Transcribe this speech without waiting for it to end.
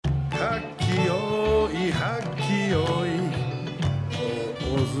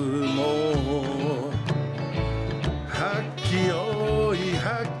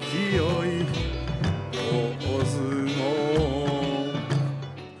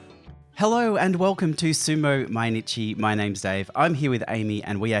Hello and welcome to Sumo Mainichi. My name's Dave. I'm here with Amy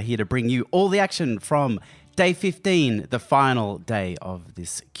and we are here to bring you all the action from day 15, the final day of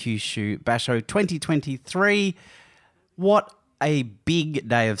this Kyushu Basho 2023. What a big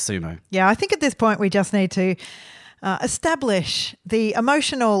day of sumo. Yeah, I think at this point we just need to establish the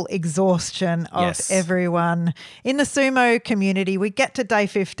emotional exhaustion of everyone in the sumo community. We get to day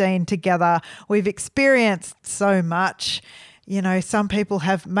 15 together. We've experienced so much. You know, some people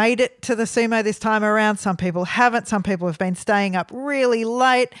have made it to the sumo this time around. Some people haven't. Some people have been staying up really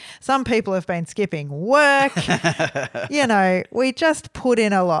late. Some people have been skipping work. You know, we just put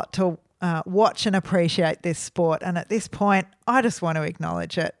in a lot to watch and appreciate this sport. And at this point, I just want to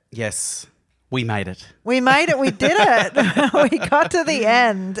acknowledge it. Yes, we made it. We made it. We did it. We got to the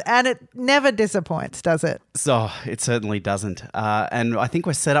end and it never disappoints, does it? So it certainly doesn't. And I think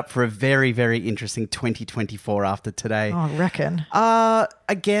we're set up for a very, very interesting 2024 after today. Oh, I reckon.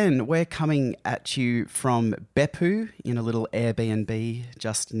 Again, we're coming at you from Beppu in a little Airbnb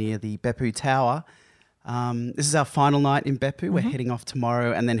just near the Beppu Tower. This is our final night in Beppu. We're heading off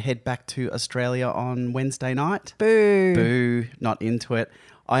tomorrow and then head back to Australia on Wednesday night. Boo. Boo. Not into it.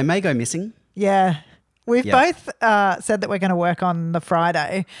 I may go missing. Yeah. We've both said that we're going to work on the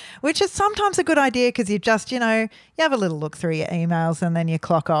Friday, which is sometimes a good idea because you just, you have a little look through your emails and then you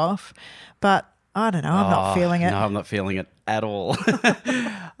clock off. But I don't know. I'm not feeling it. No, I'm not feeling it at all.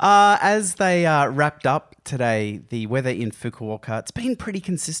 As they wrapped up today, the weather in Fukuoka, it's been pretty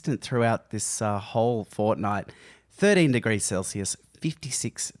consistent throughout this whole fortnight. 13 degrees Celsius,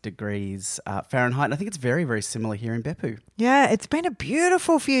 56 degrees Fahrenheit. And I think it's very, very similar here in Beppu. Yeah, it's been a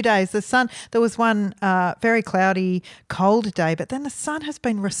beautiful few days. The sun, there was one very cloudy, cold day, but then the sun has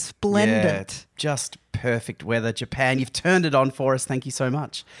been resplendent. Yeah, just perfect weather. Japan, you've turned it on for us. Thank you so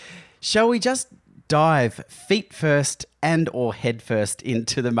much. Shall we just dive feet first and or head first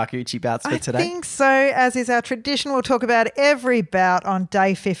into the Makuuchi bouts for today? I think so. As is our tradition, we'll talk about every bout on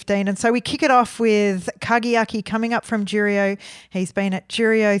day 15. And so we kick it off with Kageaki coming up from Juryo. He's been at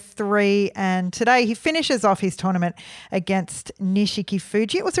Juryo 3 and today he finishes off his tournament against Nishiki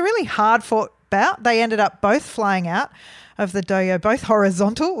Fuji. It was a really hard fought bout. They ended up both flying out of the doyo, both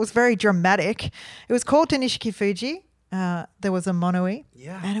horizontal. It was very dramatic. It was called to Nishiki Fuji. There was a mono-e,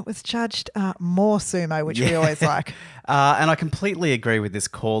 and it was judged more sumo, which we always like. And I completely agree with this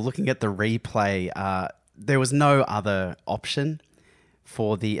call. Looking at the replay, there was no other option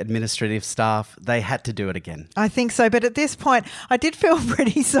for the administrative staff. They had to do it again. I think so. But at this point, I did feel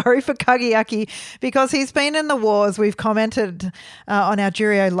pretty sorry for Kageaki because he's been in the wars. We've commented on our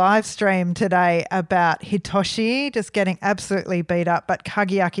Juryo live stream today about Hitoshi just getting absolutely beat up, but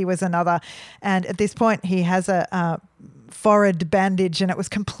Kageaki was another. And at this point, he has a forehead bandage and it was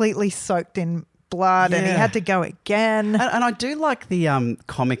completely soaked in blood and he had to go again. And I do like the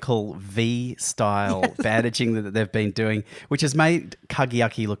comical V-style bandaging that they've been doing, which has made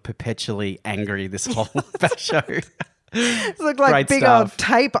Kageaki look perpetually angry this whole basho. It looked like Great big stuff. old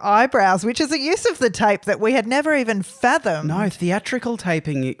tape eyebrows, which is a use of the tape that we had never even fathomed. No, theatrical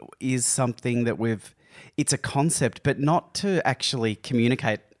taping is something that it's a concept, but not to actually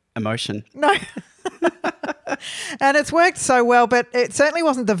communicate emotion. No. And it's worked so well, but it certainly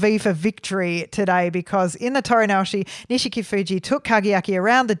wasn't the V for victory today because in the Torinaoshi, Nishiki Fuji took Kageaki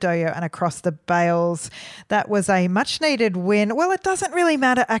around the doyo and across the bales. That was a much-needed win. Well, it doesn't really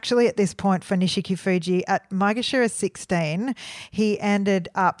matter actually at this point for Nishiki Fuji. At Maegashira 16, he ended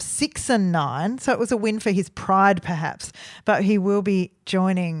up 6-9, so it was a win for his pride perhaps, but he will be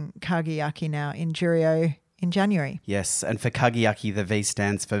joining Kageaki now in Juryo in January. Yes, and for Kageaki, the V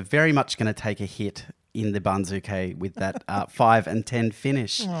stands for very much going to take a hit in the Banzuke with that 5 and 10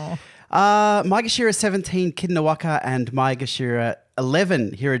 finish. Maegashira 17, Kidnawaka, and Maegashira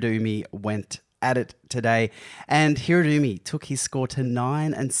 11, Hirodumi went at it today. And Hirodumi took his score to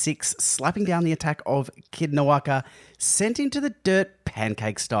 9 and 6, slapping down the attack of Kidnawaka, sent him to the dirt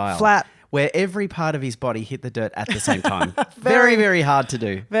pancake style. Flat. Where every part of his body hit the dirt at the same time. very, very hard to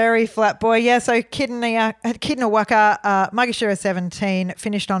do. Very flat boy. Yeah, so Kidnawaka, Maegashira 17,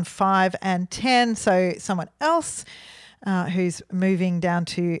 finished on 5 and 10. So someone else who's moving down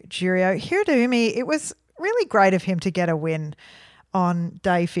to Juryo. Hirodumi, it was really great of him to get a win on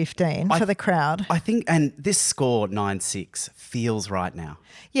day 15 for the crowd. I think, and this score 9-6 feels right now.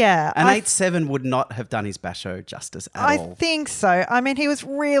 Yeah. An 8-7 would not have done his basho justice at all. I think so. I mean, he was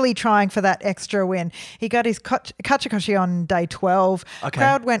really trying for that extra win. He got his kachikoshi on day 12. Okay.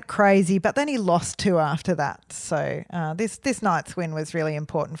 Crowd went crazy, but then he lost 2 after that. So this night's win was really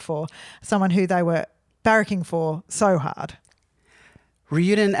important for someone who they were barracking for so hard.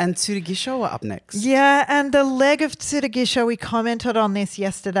 Ryuden and Tsurugisho are up next. Yeah, and the leg of Tsurugisho, we commented on this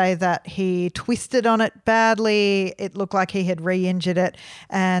yesterday that he twisted on it badly. It looked like he had re-injured it,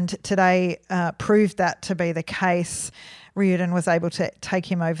 and today proved that to be the case. Ryuden was able to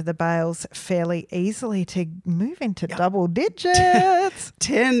take him over the bales fairly easily to move into double digits.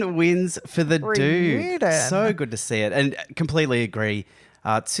 10 wins for the Ryuden. dude. So good to see it. And completely agree.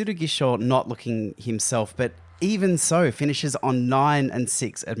 Tsurugisho not looking himself, but even so, finishes on 9 and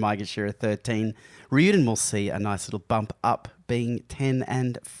 6 at Maegashira 13. Ryuden will see a nice little bump up, being 10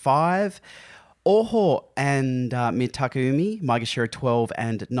 and 5. Oho and Mitakeumi, Maegashira 12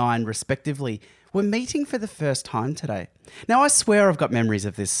 and 9 respectively, were meeting for the first time today. Now, I swear I've got memories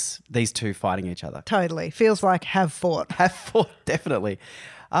of these two fighting each other. Totally. Feels like have fought. Have fought, definitely.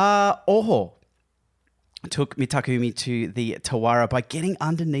 Oho took Mitakeumi to the Tawara by getting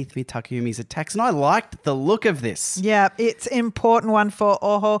underneath Mitakeumi's attacks, and I liked the look of this. Yeah, it's an important one for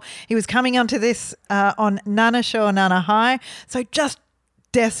Oho. He was coming onto this on Nana Sho, Nana High, so just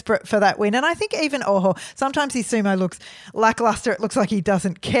desperate for that win. And I think even Oho, sometimes his sumo looks lackluster. It looks like he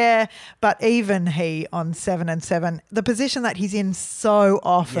doesn't care. But even he on 7 and 7, the position that he's in so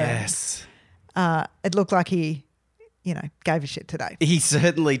often, yes, it looked like he, gave a shit today. He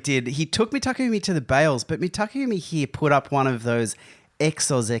certainly did. He took Mitakeumi to the bales, but Mitakeumi here put up one of those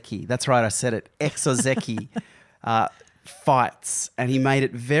exozeki. That's right, I said it. Exozeki fights. And he made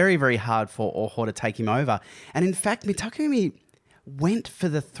it very, very hard for Oho to take him over. And in fact, Mitakeumi went for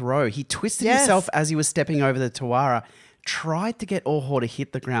the throw. He twisted himself as he was stepping over the Tawara, tried to get Oho to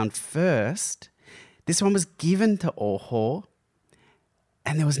hit the ground first. This one was given to Oho,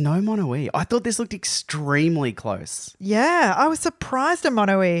 and there was no mono-e. I thought this looked extremely close. Yeah, I was surprised a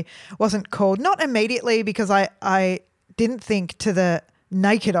mono-e wasn't called. Not immediately, because I didn't think to the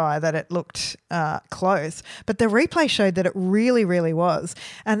naked eye that it looked close, but the replay showed that it really, really was,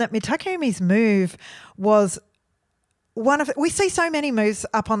 and that Mitakeumi's move was we see so many moves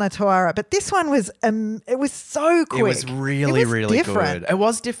up on the Tawara, but this one was it was so quick. It was really, really different. Good. It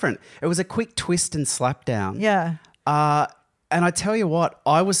was different. It was a quick twist and slap down. Yeah. And I tell you what,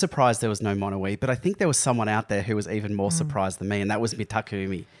 I was surprised there was no mono-e, but I think there was someone out there who was even more surprised than me, and that was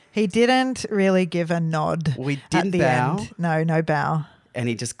Mitakeumi. He didn't really give a nod. We didn't at the bow. End. No bow. And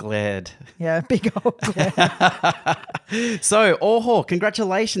he just glared. Yeah, big old glare. So, Oho,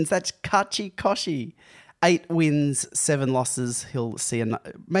 congratulations. That's Kachi Koshi. 8 wins, 7 losses. He'll see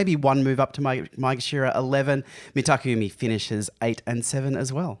maybe one move up to Maegashira 11. Mitakeumi finishes 8 and 7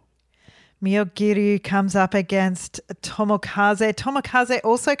 as well. Myogiryu comes up against Tomokaze. Tomokaze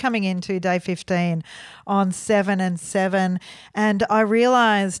also coming into day 15 on 7 and 7. And I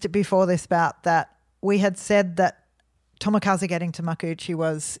realised before this bout that we had said that Tomokaze getting to Makuuchi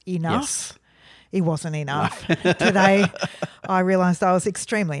was enough. Yes. It wasn't enough. No. Today, I realised I was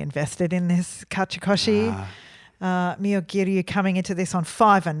extremely invested in this Kachikoshi. Myogiryu coming into this on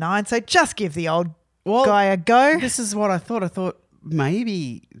 5 and 9. So just give the old guy a go. This is what I thought. I thought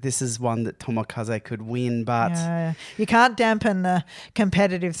maybe this is one that Tomokaze could win, but you can't dampen the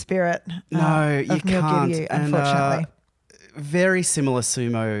competitive spirit. No, you of Myogiryu, can't. Unfortunately. Very similar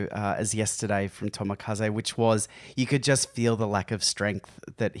sumo as yesterday from Tomokaze, which was you could just feel the lack of strength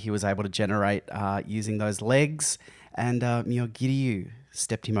that he was able to generate using those legs, and Myogiryu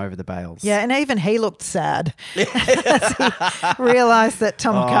stepped him over the bales. Yeah, and even he looked sad as he realised that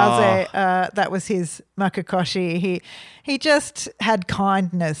Tomokaze, that was his Makukoshi. He just had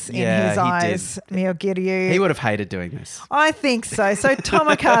kindness in his eyes, Myogiryu. He would have hated doing this. I think so. So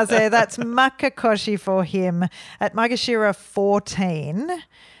Tomokaze, that's Makukoshi for him at Maegashira 14.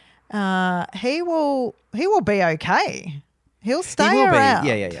 He will be okay. He'll stay around.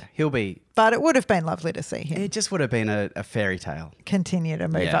 Yeah. He'll be. But it would have been lovely to see him. It just would have been a fairy tale. Continue to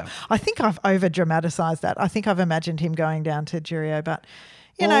move up. I think I've over-dramatised that. I think I've imagined him going down to Juryo, but,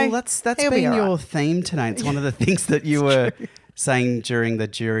 you know, that's been your theme tonight. It's one of the things that you were saying during the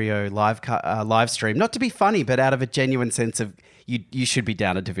Juryo live stream. Not to be funny, but out of a genuine sense of you should be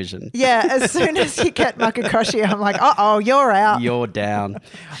down a division. Yeah, as soon as you get Makukoshi, I'm like, uh-oh, you're out. You're down.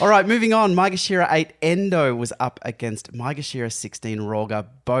 All right, moving on. Maegashira 8 Endo was up against Maegashira 16 Roga.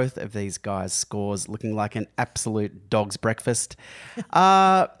 Both of these guys' scores looking like an absolute dog's breakfast.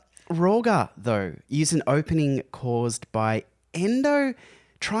 Roga, though, used an opening caused by Endo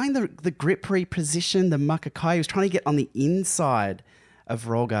trying the grip reposition, the Makakai. He was trying to get on the inside of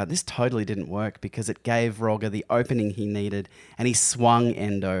Roga. This totally didn't work because it gave Roga the opening he needed, and he swung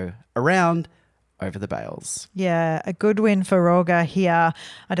Endo around over the bales. Yeah, a good win for Roga here.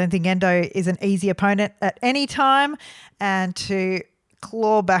 I don't think Endo is an easy opponent at any time, and to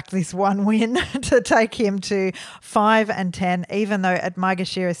claw back this one win to take him to 5-10, even though at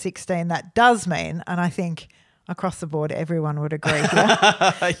Maegashira 16 that does mean, and I think across the board everyone would agree here,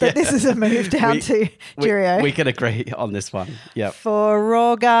 that this is a move down to Juryo. We can agree on this one. Yep. For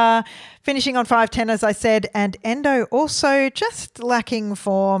Roga, finishing on 5-10, as I said, and Endo also just lacking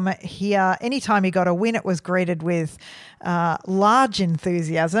form here. Anytime he got a win, it was greeted with large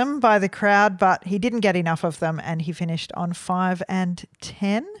enthusiasm by the crowd, but he didn't get enough of them and he finished on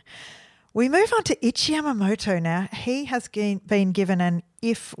 5-10. We move on to Ichi Yamamoto now. He has been given an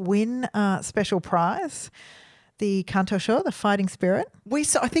if-win special prize, the Kanto Sho, the fighting spirit.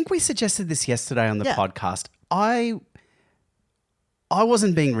 I think we suggested this yesterday on the podcast. I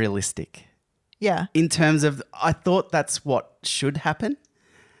wasn't being realistic. Yeah. In terms of, I thought that's what should happen.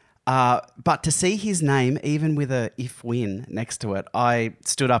 But to see his name, even with a if win next to it, I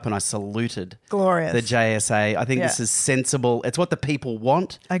stood up and I saluted Glorious. The JSA. I think this is sensible. It's what the people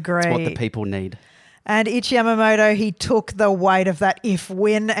want. Agree. It's what the people need. And Ichi Yamamoto, he took the weight of that if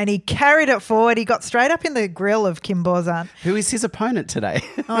win and he carried it forward. He got straight up in the grill of Kim Bozan. Who is his opponent today?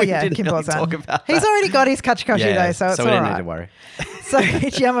 Oh, yeah, Kim really Bozan. Talk about He's already got his Kachikoshi though, so it's all right. So we don't need to worry. So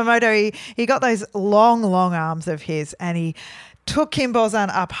Ichi Yamamoto, he got those long, long arms of his and he took Kim Bozan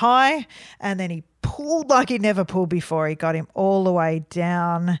up high and then he pulled like he'd never pulled before. He got him all the way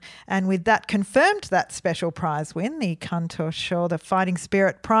down. And with that, confirmed that special prize win, the Kanto Sho, the Fighting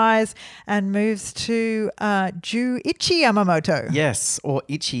Spirit Prize, and moves to Ichi Yamamoto. Yes, or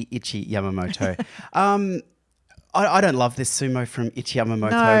Ichi Yamamoto. I don't love this sumo from Ichi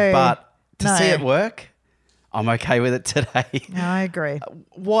Yamamoto, but to see it work, I'm okay with it today. No, I agree.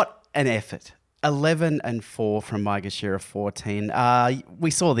 What an effort. 11-4 from Maegashira 14.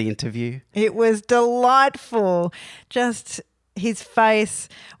 We saw the interview. It was delightful. Just his face.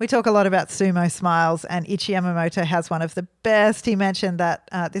 We talk a lot about sumo smiles, and Ichi Yamamoto has one of the best. He mentioned that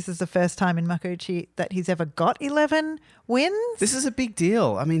this is the first time in Makuuchi that he's ever got 11 wins. This is a big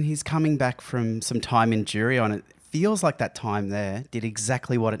deal. I mean, he's coming back from some time in Juryo, it feels like that time there did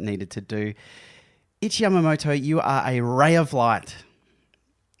exactly what it needed to do. Ichi Yamamoto, you are a ray of light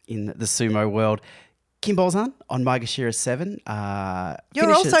in the sumo world. Kim Bozan on Maegashira 7.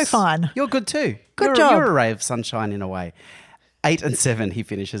 You're also fine. You're good too. Good job. You're a ray of sunshine in a way. 8-7 he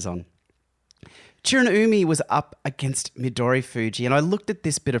finishes on. Chirunumi was up against Midori Fuji, and I looked at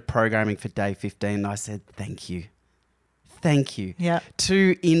this bit of programming for day 15 and I said, thank you. Thank you. Yeah.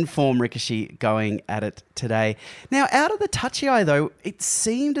 To inform Rikishi going at it today. Now, out of the Tachi-Ai though, it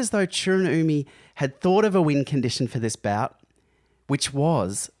seemed as though Chirunumi had thought of a win condition for this bout, which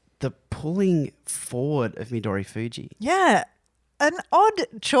was the pulling forward of Midori Fuji. Yeah. An odd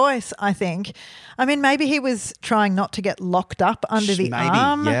choice, I think. I mean, maybe he was trying not to get locked up under the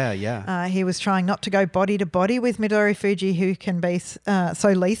arm. Yeah. He was trying not to go body to body with Midori Fuji, who can be so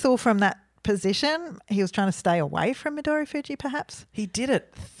lethal from that position. He was trying to stay away from Midori Fuji, perhaps. He did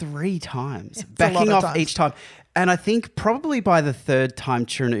it 3 times, It's backing off each time. And I think probably by the 3rd time,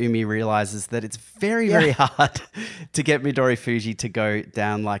 Chirunumi realizes that it's very, very hard to get Midori Fuji to go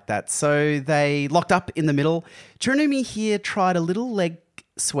down like that. So they locked up in the middle. Chirunumi here tried a little leg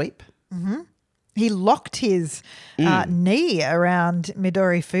sweep. Mm-hmm. He locked his knee around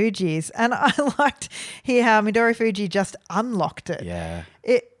Midori Fuji's. And I liked here how Midori Fuji just unlocked it. Yeah.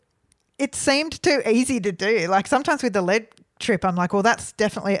 It seemed too easy to do. Like sometimes with the leg trip, I'm like, well, that's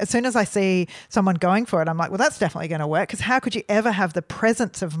definitely, as soon as I see someone going for it, I'm like, well, that's definitely going to work, because how could you ever have the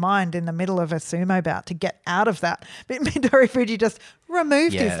presence of mind in the middle of a sumo bout to get out of that? But Midori Fuji just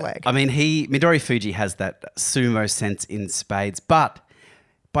removed his leg. I mean, Midori Fuji has that sumo sense in spades, but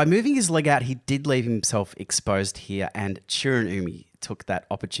by moving his leg out, he did leave himself exposed here, and Chirunumi took that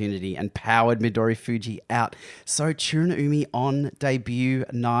opportunity and powered Midori Fuji out. So Chirunumi on debut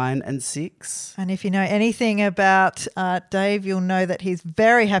 9-6. And if you know anything about Dave, you'll know that he's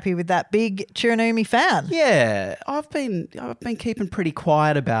very happy with that big Chirunumi fan. Yeah, I've been keeping pretty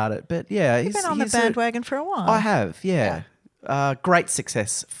quiet about it, but yeah, you've been on the bandwagon for a while. I have, yeah. Great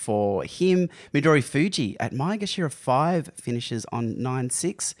success for him. Midori Fuji at Maegashira 5 finishes on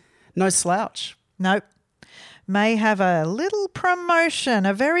 9-6. No slouch. Nope. May have a little promotion,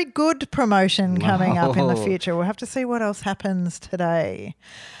 a very good promotion coming up in the future. We'll have to see what else happens today.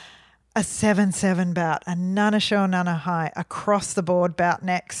 A 7-7 bout, a Nanasho Nanahai across the board bout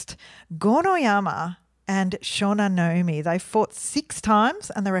next. Gonoyama and Shona Naomi. They fought 6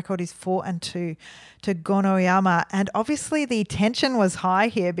 times and the record is 4-2 to Gonoyama. And obviously the tension was high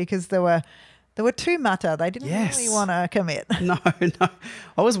here because there were 2 mata. They didn't really want to commit. No.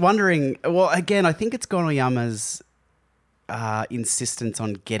 I was wondering, well, again, I think it's Gonoyama's insistence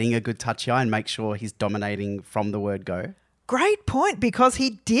on getting a good Tachi-Ai and make sure he's dominating from the word go. great point, because he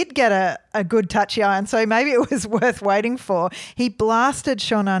did get a good touchy iron, so maybe it was worth waiting for. He blasted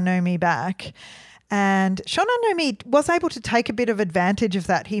Shonanumi back, and Shonanumi was able to take a bit of advantage of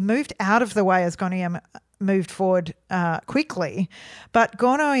that. He moved out of the way as Gonoyama moved forward quickly, but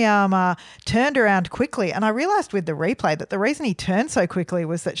Gonoyama turned around quickly, and I realised with the replay that the reason he turned so quickly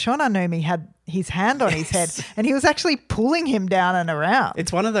was that Shonanumi had his hand on his head and he was actually pulling him down and around.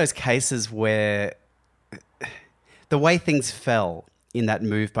 It's one of those cases where the way things fell in that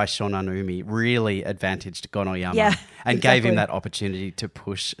move by Shonanumi really advantaged Gonoyama and gave him that opportunity to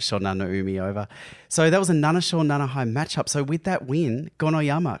push Shonanumi over. So that was a Nanasho Nanahai matchup. So with that win,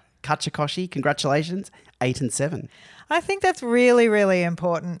 Gonoyama, Kachikoshi, congratulations, 8 and 7. I think that's really, really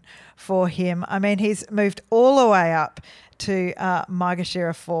important for him. I mean, he's moved all the way up to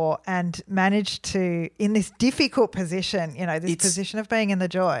Maegashira 4 and managed to, in this difficult position, this position of being in the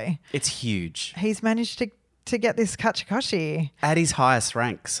joy. It's huge. He's managed to get this Kachikoshi. At his highest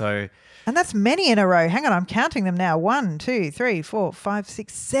rank, so... And that's many in a row. Hang on, I'm counting them now. 1, 2, 3, 4, 5,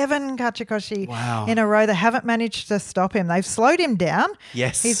 6, 7 Kachikoshi in a row. They haven't managed to stop him. They've slowed him down.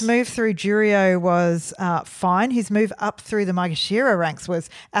 Yes. His move through Juryo was fine. His move up through the Maegashira ranks was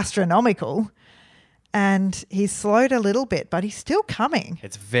astronomical. And he's slowed a little bit, but he's still coming.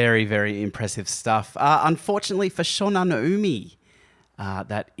 It's very, very impressive stuff. Unfortunately for Shonanumi,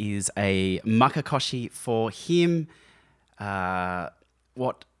 that is a Makakoshi for him.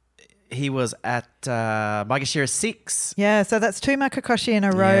 He was at Maegashira 6. Yeah, so that's 2 Makakoshi in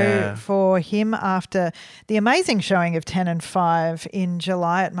a row for him after the amazing showing of 10 and 5 in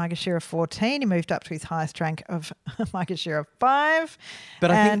July at Maegashira 14. He moved up to his highest rank of Maegashira 5.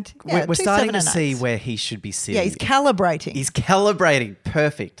 But I think we're starting to see where he should be sitting. Yeah, he's calibrating. He's calibrating.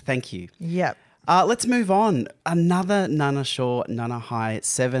 Perfect. Thank you. Yep. Let's move on. Another Nanasho Nanahai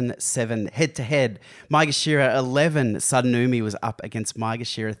 7-7 head-to-head. Maegashira 11. Sadanumi was up against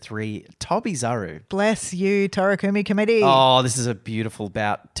Maegashira 3. Tobizaru. Bless you, Torakumi Committee. Oh, this is a beautiful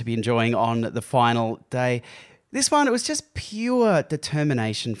bout to be enjoying on the final day. This one, it was just pure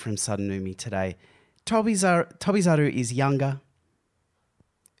determination from Sadanumi today. Tobizaru is younger.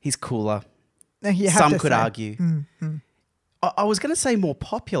 He's cooler. Some could argue. Mm-hmm. I was going to say more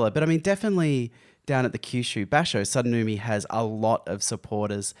popular, but I mean, definitely down at the Kyushu basho, Sadanumi has a lot of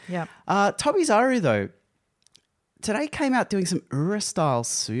supporters. Yeah. Tobizaru, though, today came out doing some Ura-style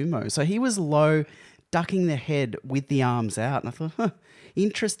sumo. So he was low, ducking the head with the arms out. And I thought,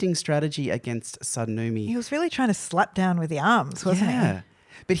 interesting strategy against Sadanumi. He was really trying to slap down with the arms, wasn't he? Yeah.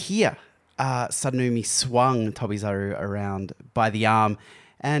 But here, Sadanumi swung Tobizaru around by the arm.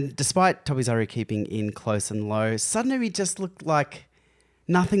 And despite Tobizaru keeping in close and low, suddenly he just looked like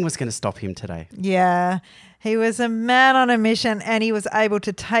nothing was going to stop him today. Yeah, he was a man on a mission and he was able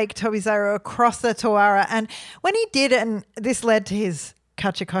to take Tobizaru across the Tawara. And when he did, and this led to his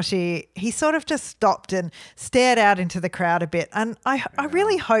Kachikoshi, he sort of just stopped and stared out into the crowd a bit. And I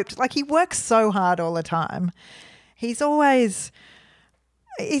really hoped, like, he works so hard all the time. He's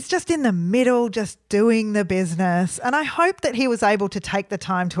just in the middle, just doing the business. And I hope that he was able to take the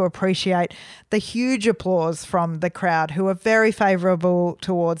time to appreciate the huge applause from the crowd who were very favourable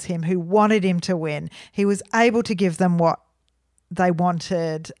towards him, who wanted him to win. He was able to give them what they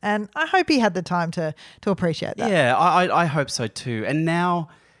wanted. And I hope he had the time to appreciate that. Yeah, I hope so too. And now,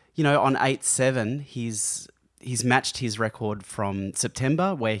 on 8-7, he's matched his record from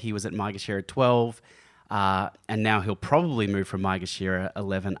September where he was at Maegashira 12. And now he'll probably move from Maegashira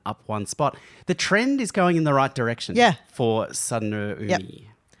 11 up one spot. The trend is going in the right direction for Sadanumi. Yep.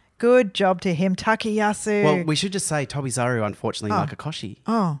 Good job to him. Takayasu. Well, we should just say Tobizaru, unfortunately, Makakoshi.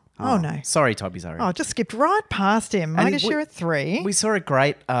 Oh, no. Sorry, Tobizaru. Oh, just skipped right past him. Maegashira 3. We saw a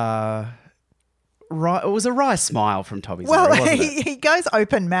great... it was a wry smile from Tobizaru, well, wasn't it? He goes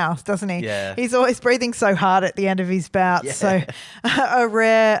open mouth, doesn't he? Yeah. He's always breathing so hard at the end of his bouts. Yeah. So a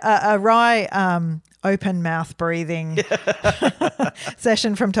wry... open mouth breathing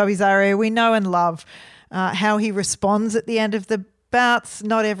session from Tobizaru. We know and love how he responds at the end of the bouts.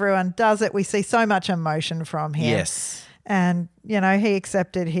 Not everyone does it. We see so much emotion from him. Yes. And, he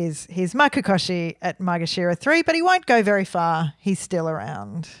accepted his Makakoshi at Maegashira 3, but he won't go very far. He's still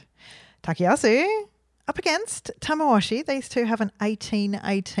around. Takayasu up against Tamawashi. These two have an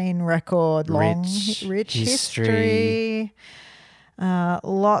 18-18 record. Long, rich history.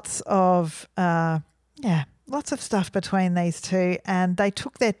 Lots of stuff between these two, and they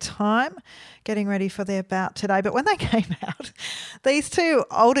took their time getting ready for their bout today. But when they came out, these two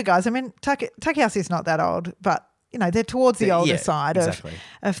older guys, I mean, Takayasu's not that old, but, they're towards the older side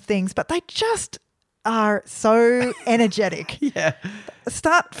of things, but they just are so energetic. Yeah.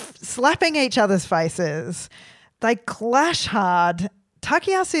 Start slapping each other's faces. They clash hard.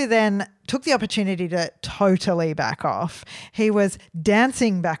 Takayasu then took the opportunity to totally back off. He was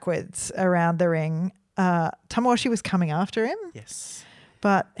dancing backwards around the ring. Tamawashi was coming after him. Yes.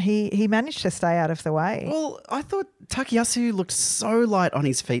 But he managed to stay out of the way. Well, I thought Takayasu looked so light on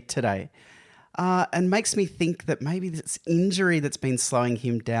his feet today, and makes me think that maybe this injury that's been slowing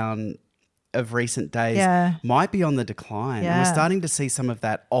him down of recent days might be on the decline. Yeah. And we're starting to see some of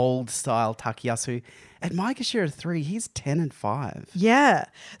that old style Takayasu. At Maegashira 3, he's 10-5. Yeah.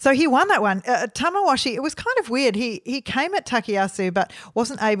 So he won that one. Tamawashi, it was kind of weird. He came at Takayasu but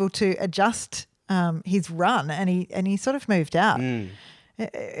wasn't able to adjust his run, and he sort of moved out.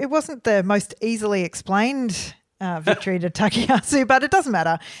 It wasn't the most easily explained victory to Takayasu, but it doesn't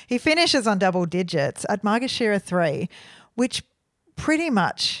matter. He finishes on double digits at Maegashira 3, which pretty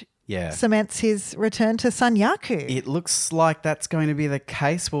much cements his return to Sanyaku. It looks like that's going to be the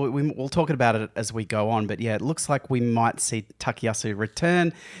case. We'll talk about it as we go on, but it looks like we might see Takayasu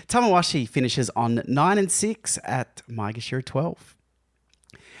return. Tamawashi finishes on 9-6 at Maegashira 12.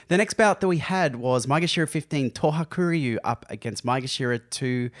 The next bout that we had was Maegashira 15, Tohakuryu up against Maegashira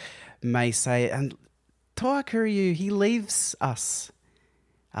 2, Meisei. And Tohakuryu, he leaves us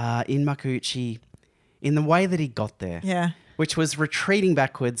in Makuuchi in the way that he got there. Yeah. Which was retreating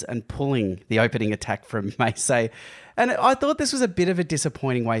backwards and pulling the opening attack from Meisei. And I thought this was a bit of a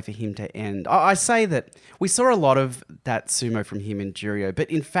disappointing way for him to end. I say that we saw a lot of that sumo from him in Juryo,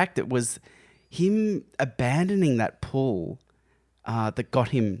 but in fact it was him abandoning that pull that got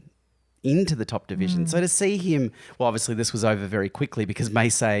him into the top division. So to see him, well, obviously this was over very quickly because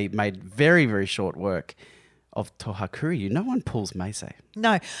Meisei made very, very short work of Tohakuryu. No one pulls Meisei.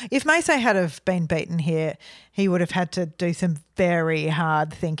 No. If Meisei had have been beaten here, he would have had to do some very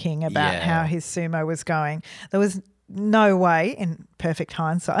hard thinking about how his sumo was going. There was no way, in perfect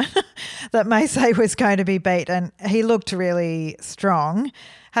hindsight, that Meisei was going to be beat, and he looked really strong.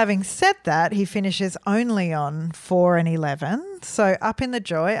 Having said that, he finishes only on 4-11. So up in the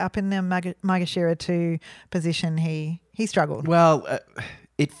Joy, up in the Maegashira 2 position, he struggled. Well,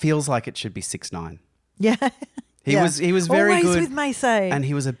 it feels like it should be 6-9. Yeah. He was very always good with Meisei. and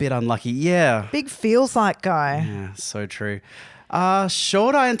he was a bit unlucky. Yeah. Big feels like guy. Yeah, so true.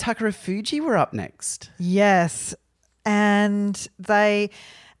 Shodai and Takarafuji were up next. Yes. And they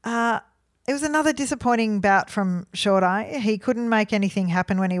it was another disappointing bout from Shodai. He couldn't make anything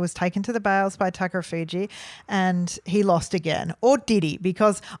happen when he was taken to the bales by Takarafuji, and he lost again. Or did he?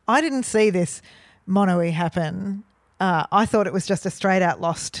 Because I didn't see this mono-e happen. I thought it was just a straight out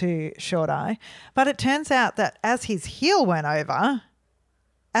loss to Shodai. But it turns out that as his heel went over,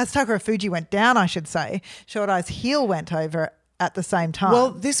 as Takarafuji went down, I should say, Shodai's heel went over at the same time. Well,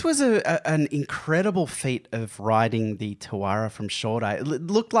 this was an incredible feat of riding the Tawara from Shodai. It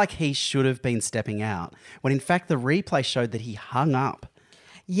looked like he should have been stepping out, when in fact the replay showed that he hung up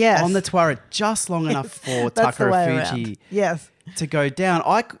on the Tawara just long enough for Takarafuji to go down.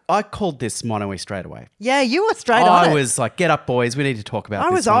 I called this mono-e straight away. Yeah, you were straight on it. I was like, get up, boys. We need to talk about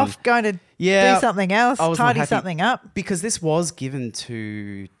this. I was off going to do something else, tidy something up. Because this was given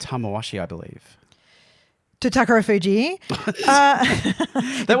to Tamawashi, I believe. To Takarafuji.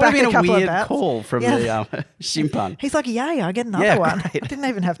 That would have been a weird call from the Shimpan. He's like, yay, I get another one. Great. I didn't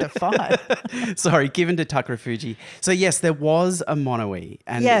even have to fight. Sorry, given to Takarafuji. So yes, there was a mono-e.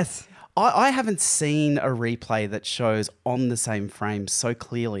 And yes. I haven't seen a replay that shows on the same frame so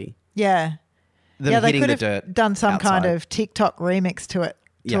clearly. Yeah. Them they hitting could the have dirt done some outside. kind of TikTok remix to it,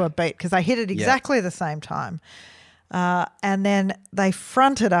 to a beat, because they hit it exactly the same time. And then they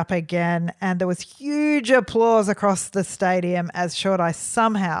fronted up again, and there was huge applause across the stadium as Shodai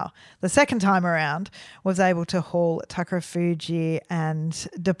somehow, the second time around, was able to haul Takarafuji and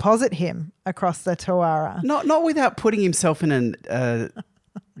deposit him across the Tawara. Not without putting himself in a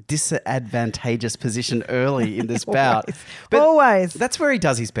disadvantageous position early in this bout. But always. That's where he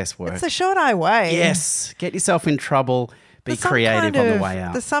does his best work. It's the Shodai way. Yes. Get yourself in trouble. Be creative on the way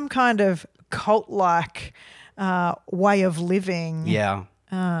out. There's some kind of cult-like way of living. Yeah.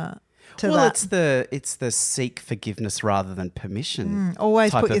 It's the seek forgiveness rather than permission.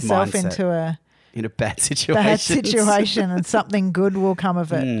 Always put yourself into a bad situation. And something good will come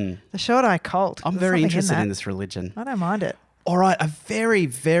of it. The Shodai cult. I'm very interested in this religion. I don't mind it. All right, a very,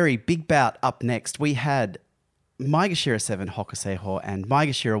 very big bout up next. We had Maegashira 7 Hokuseiho and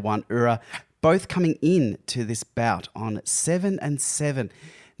Maegashira 1 Ura both coming in to this bout on 7-7.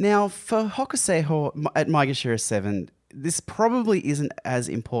 Now, for Hokuseiho at Maegashira 7, this probably isn't as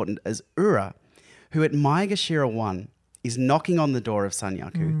important as Ura, who at Maegashira 1 is knocking on the door of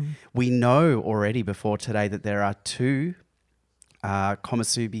Sanyaku. We know already before today that there are two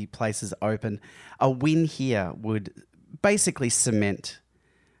Komusubi places open. A win here would basically cement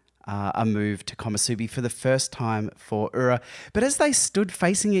a move to Komusubi for the first time for Ura. But as they stood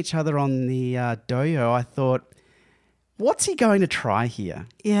facing each other on the doyo, I thought, what's he going to try here?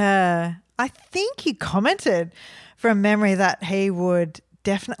 Yeah. I think he commented from memory that he would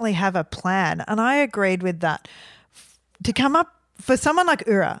definitely have a plan. And I agreed with that. To come up, for someone like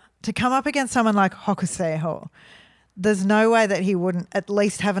Ura, to come up against someone like Hokuseiho, there's no way that he wouldn't at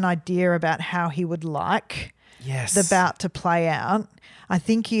least have an idea about how he would like the bout to play out. I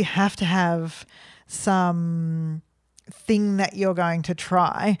think you have to have some thing that you're going to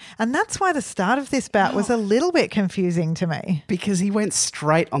try. And that's why the start of this bout was a little bit confusing to me. Because he went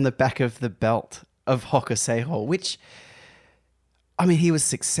straight on the back of the belt of Hokuseiho, which, I mean, he was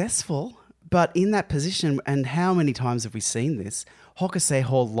successful, but in that position, and how many times have we seen this,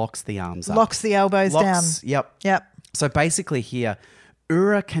 Hokuseiho locks the arms up. Locks the elbows down. Yep. So basically here,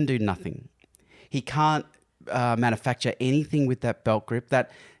 Ura can do nothing. He can't manufacture anything with that belt grip. That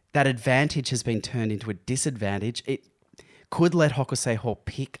advantage has been turned into a disadvantage. It could let Hokuseiho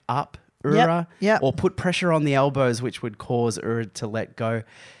pick up Ura or put pressure on the elbows, which would cause Ura to let go.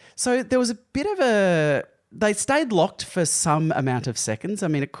 So there was a bit of they stayed locked for some amount of seconds. I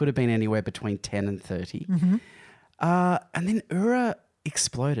mean, it could have been anywhere between 10 and 30. Mm-hmm. And then Ura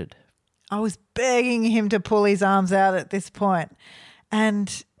exploded. I was begging him to pull his arms out at this point.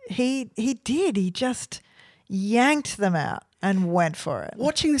 And he did. He just yanked them out and went for it.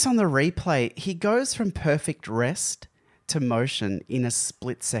 Watching this on the replay, he goes from perfect rest to motion in a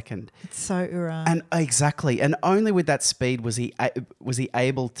split second. It's so Ura. And exactly. And only with that speed was he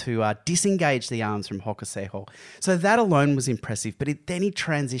able to disengage the arms from Hokuseiho. So that alone was impressive. But then he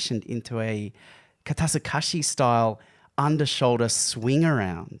transitioned into a Katasakashi style under-shoulder swing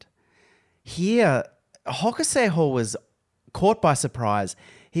around. Here, Hokuseiho was caught by surprise.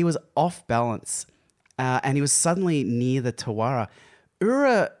 He was off balance. And he was suddenly near the Tawara.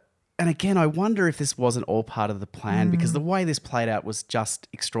 Ura, and again, I wonder if this wasn't all part of the plan because the way this played out was just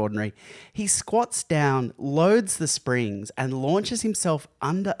extraordinary. He squats down, loads the springs, and launches himself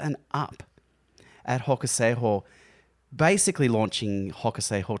under and up at Hokuseiho, basically launching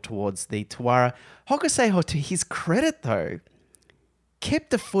Hokuseiho towards the Tawara. Hokuseiho, to his credit though,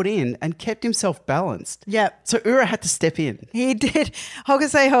 kept the foot in and kept himself balanced. Yep. So Ura had to step in. He did.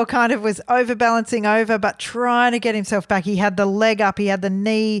 Hokuseiho kind of was overbalancing over, but trying to get himself back. He had the leg up, he had the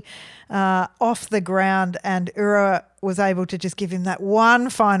knee off the ground, and Ura was able to just give him that one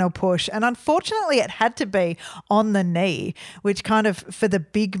final push. And unfortunately, it had to be on the knee, which kind of, for the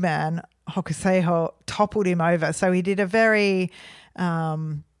big man, Hokuseiho toppled him over. So he did a very...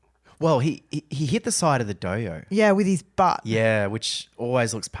 Well, he hit the side of the doyo. Yeah, with his butt. Yeah, which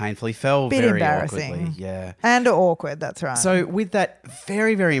always looks painful. He fell Bit very embarrassing. awkwardly. Yeah. And awkward, that's right. So with that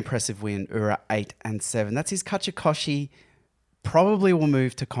very, very impressive win, Ura 8 and 7. That's his Kachikoshi. Probably will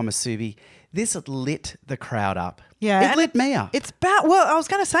move to Komusubi. This lit the crowd up. Yeah. It lit me up. I was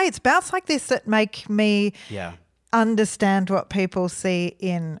going to say, it's bouts like this that make me understand what people see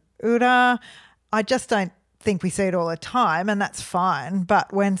in Ura. I just don't think we see it all the time, and that's fine.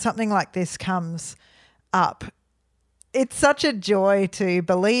 But when something like this comes up, it's such a joy to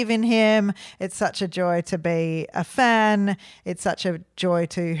believe in him. It's such a joy to be a fan. It's such a joy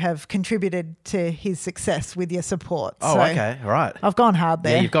to have contributed to his success with your support. Oh, so okay. All right. I've gone hard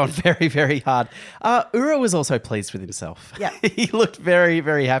there. Yeah, you've gone very, very hard. Ura was also pleased with himself. Yeah. He looked very,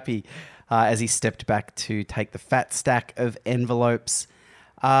 very happy as he stepped back to take the fat stack of envelopes.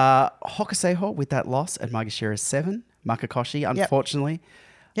 Hokuseiho with that loss at Maegashira 7. Makakoshi, unfortunately,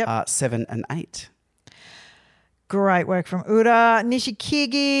 7 and 8. Great work from Ura.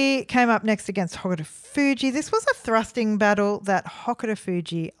 Nishikigi came up next against Hokuto Fuji. This was a thrusting battle that Hokuto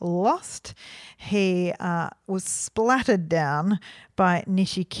Fuji lost. He was splattered down by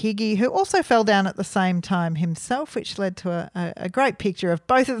Nishikigi, who also fell down at the same time himself, which led to a great picture of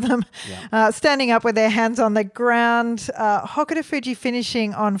both of them standing up with their hands on the ground. Hokuto Fuji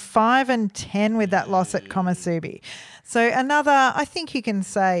finishing on 5 and 10 with that loss at Komusubi. So another, I think you can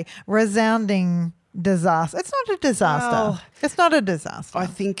say, resounding disaster. It's not a disaster. Well, it's not a disaster. I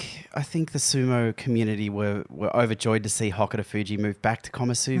think the sumo community were overjoyed to see Hokuto Fuji move back to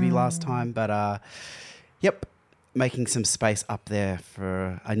Komusubi last time, but making some space up there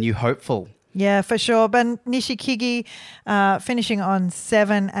for a new hopeful. Yeah, for sure. But Nishikigi finishing on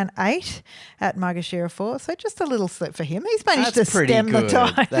 7 and 8 at Maegashira 4. So just a little slip for him. He's managed to stem the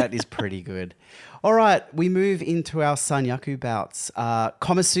tide. That is pretty good. All right, we move into our Sanyaku bouts.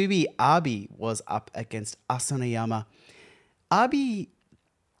 Komusubi Abi was up against Asaneyama. Abi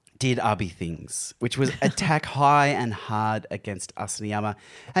did Abi things, which was attack high and hard against Asaniyama.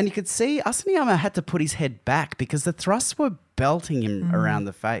 And you could see Asaniyama had to put his head back because the thrusts were belting him around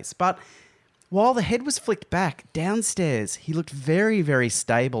the face. But while the head was flicked back, downstairs, he looked very, very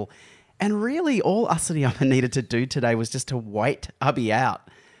stable. And really all Asaniyama needed to do today was just to wait Abi out.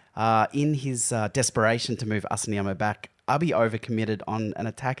 In his desperation to move Asaniyama back, Abi overcommitted on an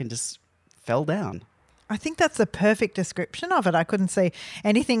attack and just fell down. I think that's the perfect description of it. I couldn't see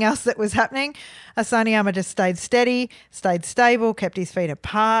anything else that was happening. Asaniyama just stayed steady, stayed stable, kept his feet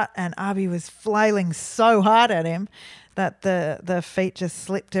apart, and Abi was flailing so hard at him that the feet just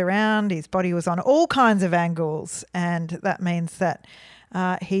slipped around. His body was on all kinds of angles, and that means that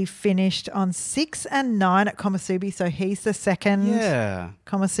he finished on 6 and 9 at Komusubi, so he's the second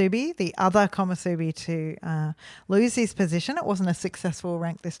Komusubi, the other Komusubi to lose his position. It wasn't a successful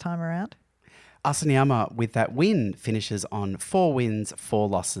rank this time around. Asaniyama, with that win, finishes on 4 wins, 4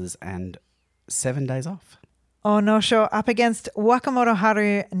 losses, and 7 days off. Onosho up against Wakamoto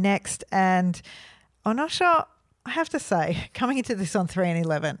Haru next, and Onosho, I have to say, coming into this on 3 and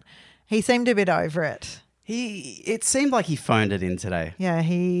 11, he seemed a bit over it. It seemed like he phoned it in today. Yeah,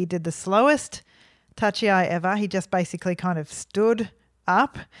 he did the slowest tachiai ever. He just basically kind of stood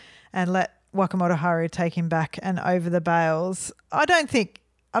up and let Wakamoto Haru take him back and over the bales.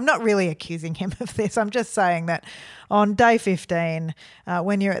 I'm not really accusing him of this. I'm just saying that on day 15,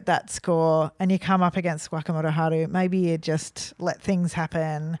 when you're at that score and you come up against Wakamoto Haru, maybe you just let things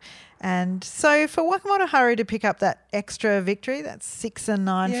happen. And so for Wakamoto Haru to pick up that extra victory, that's 6 and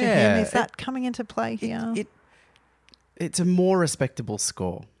 9 for him, is that coming into play here? It's a more respectable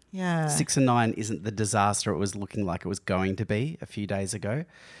score. Yeah. 6 and 9 isn't the disaster it was looking like it was going to be a few days ago.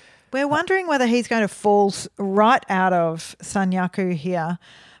 We're wondering whether he's going to fall right out of Sanyaku here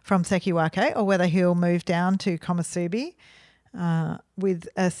from Sekiwake or whether he'll move down to Komusubi. With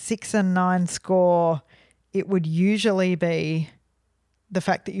a 6 and 9 score, it would usually be the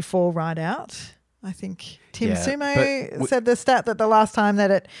fact that you fall right out. I think Tim Sumo said the stat that the last time that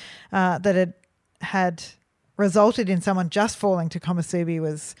it had resulted in someone just falling to Komusubi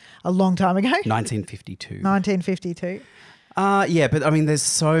was a long time ago. 1952. But I mean, there's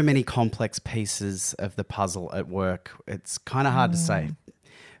so many complex pieces of the puzzle at work. It's kind of hard to say.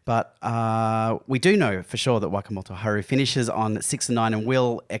 But we do know for sure that Wakamoto Haru finishes on 6 and 9 and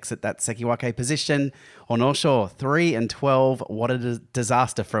will exit that Sekiwake position. Onosho, 3 and 12. What a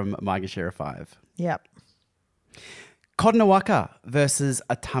disaster from Maegashira 5. Yep. Kotonowaka versus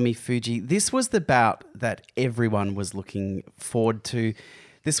Atami Fuji. This was the bout that everyone was looking forward to.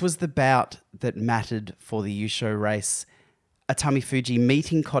 This was the bout that mattered for the Yusho race. Atami Fuji,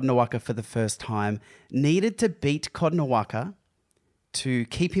 meeting Kotonowaka for the first time, needed to beat Kotonowaka to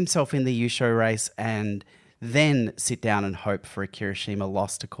keep himself in the Yusho race and then sit down and hope for a Kirishima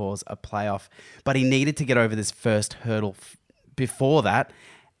loss to cause a playoff. But he needed to get over this first hurdle before that.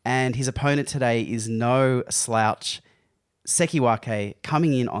 And his opponent today is no slouch. Sekiwake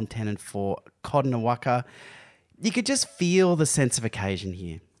coming in on 10 and 4. Kotonowaka. You could just feel the sense of occasion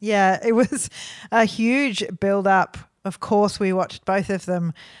here. Yeah, it was a huge build-up. Of course, we watched both of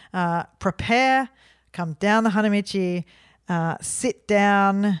them prepare, come down the Hanamichi, sit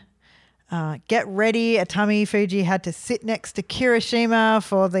down, get ready. Atami Fuji had to sit next to Kirishima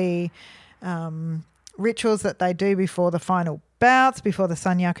for the rituals that they do before the final bouts, before the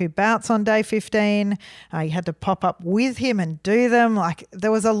Sanyaku bouts on day 15. You had to pop up with him and do them. Like,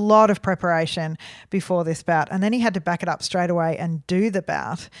 there was a lot of preparation before this bout, and then he had to back it up straight away and do the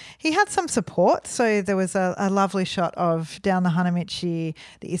bout. He had some support, so there was a lovely shot of down the Hanamichi,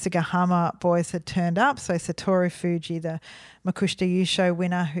 the Isagahama boys had turned up. So Satoru Fuji, the Makushita Yusho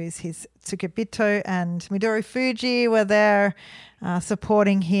winner, who's his Tsukibito, and Midori Fuji were there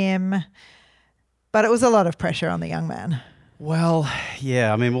supporting him. But it was a lot of pressure on the young man. Well,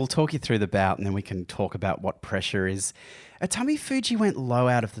 yeah, I mean, we'll talk you through the bout and then we can talk about what pressure is. Atami Fuji went low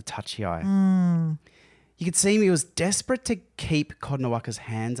out of the tachiai. You could see him, he was desperate to keep Kotonowaka's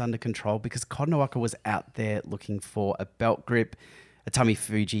hands under control because Kotonowaka was out there looking for a belt grip. Atami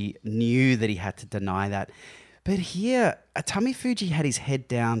Fuji knew that he had to deny that. But here, Atami Fuji had his head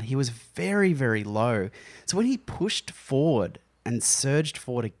down. He was very, very low. So when he pushed forward and surged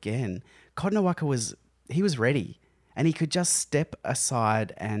forward again, Kotonowaka was ready. And he could just step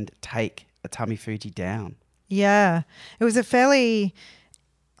aside and take Atami Fuji down. Yeah. It was a fairly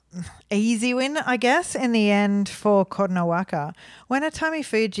easy win, I guess, in the end for Kotonowaka. When Atami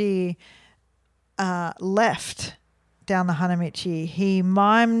Fuji left down the Hanamichi, he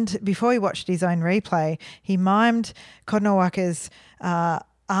mimed, before he watched his own replay, he mimed Kotonowaka's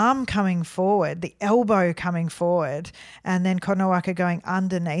arm coming forward, the elbow coming forward, and then Kotonowaka going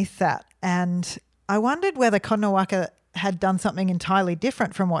underneath that. And I wondered whether Kotonowaka had done something entirely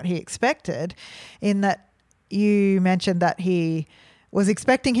different from what he expected, in that you mentioned that he was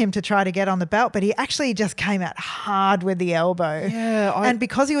expecting him to try to get on the belt, but he actually just came out hard with the elbow. Yeah. And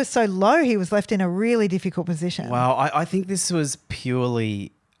because he was so low, he was left in a really difficult position. Well, I think this was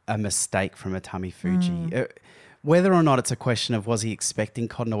purely a mistake from Atami Fuji. Whether or not it's a question of was he expecting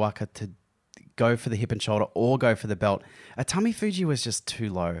Kotonowaka to go for the hip and shoulder or go for the belt, Atami Fuji was just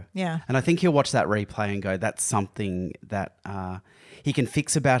too low. Yeah. And I think he'll watch that replay and go, that's something that he can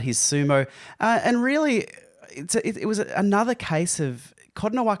fix about his sumo. And really, it was another case of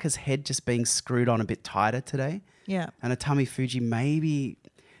Kotonowaka's head just being screwed on a bit tighter today. Yeah. And Atami Fuji, maybe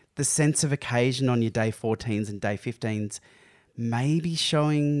the sense of occasion on your day 14s and day 15s, maybe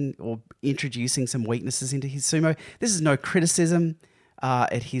showing or introducing some weaknesses into his sumo. This is no criticism.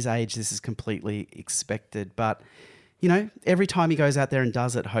 At his age, this is completely expected. But, you know, every time he goes out there and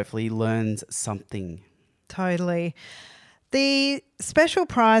does it, hopefully he learns something. Totally. The special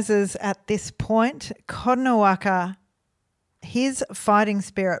prizes at this point, Kotonowaka, his fighting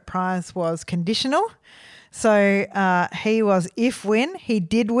spirit prize was conditional. So he was if win, he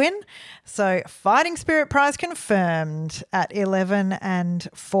did win. So fighting spirit prize confirmed at 11 and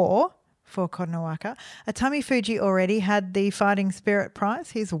 4 for Kotonowaka. Atami Fuji already had the fighting spirit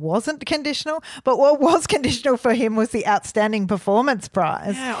prize. His wasn't conditional, but what was conditional for him was the outstanding performance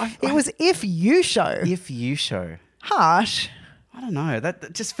prize. Yeah, it was if you show. If you show. Harsh. I don't know.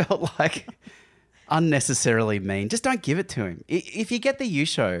 That just felt like unnecessarily mean. Just don't give it to him. If you get the you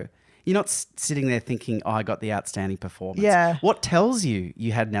show, you're not sitting there thinking, oh, I got the outstanding performance. Yeah. What tells you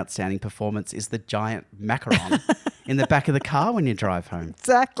had an outstanding performance is the giant macaron in the back of the car when you drive home.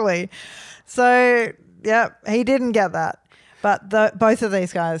 Exactly. So, yeah, he didn't get that. But both of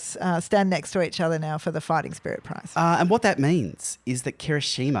these guys stand next to each other now for the Fighting Spirit Prize. And what that means is that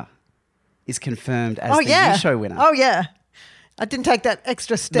Kirishima is confirmed as the Yusho winner. Oh, yeah. I didn't take that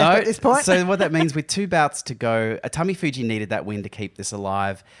extra step at this point. So what that means, with 2 bouts to go, Atami Fuji needed that win to keep this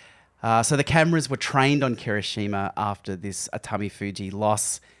alive. So the cameras were trained on Kirishima after this Atami Fuji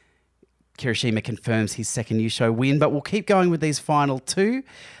loss. Kirishima confirms his second Yusho win, but we'll keep going with these final 2.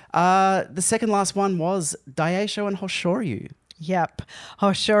 The second last one was Daisho and Hoshoryu. Yep.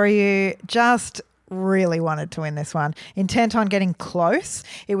 Hoshoryu just really wanted to win this one. Intent on getting close.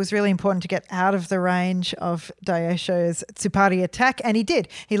 It was really important to get out of the range of Daisho's Tsupari attack, and he did.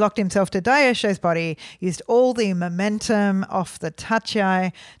 He locked himself to Daisho's body, used all the momentum off the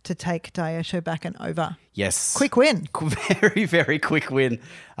tachiai to take Daisho back and over. Yes. Quick win. Very, very quick win,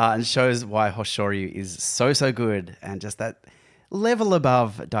 and shows why Hoshoryu is so good and just that level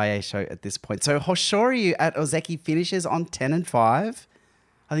above Daisho at this point. So Hoshoryu at Ozeki finishes on 10 and 5.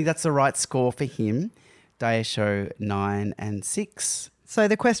 I think that's the right score for him. Daisho 9 and 6. So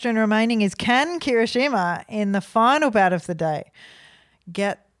the question remaining is, can Kirishima in the final bout of the day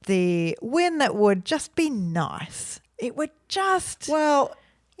get the win that would just be nice? It would just, well,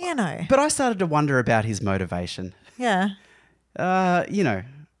 you know. But I started to wonder about his motivation. Yeah. You know,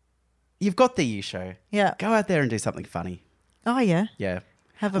 you've got the Yusho. Yeah. Go out there and do something funny. Oh, yeah. Yeah.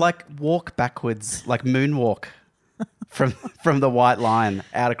 Have a like walk backwards, like moonwalk. From the white line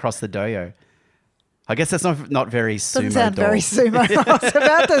out across the doyo. I guess that's not very sumo. Doesn't sound very sumo. I was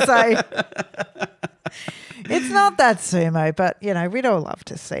about to say. It's not that sumo, but, you know, we'd all love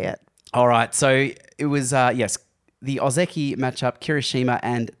to see it. All right. So it was, yes, the Ozeki matchup, Kirishima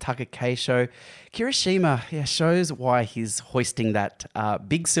and Takakeisho. Kirishima shows why he's hoisting that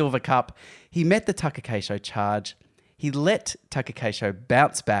big silver cup. He met the Takakeisho charge. He let Takakeisho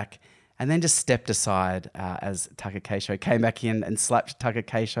bounce back and then just stepped aside as Takakeisho came back in and slapped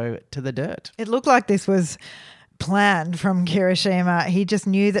Takakeisho to the dirt. It looked like this was planned from Kirishima. He just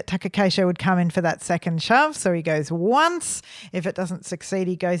knew that Takakeisho would come in for that second shove. So he goes once. If it doesn't succeed,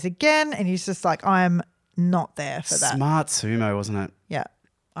 he goes again. And he's just like, I'm not there for that. Smart sumo, wasn't it? Yeah.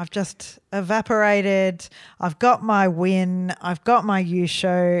 I've just evaporated. I've got my win. I've got my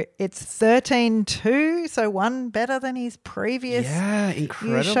Yusho. It's 13-2, so one better than his previous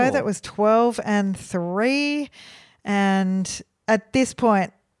incredible Yusho that was 12 and 3. And at this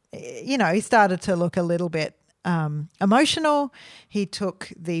point, you know, he started to look a little bit emotional. He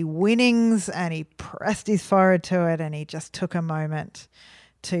took the winnings and he pressed his forehead to it, and he just took a moment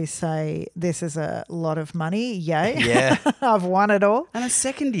to say, this is a lot of money. Yay. Yeah. I've won it all. And a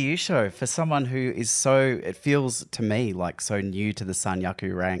second Yusho for someone who is it feels to me like so new to the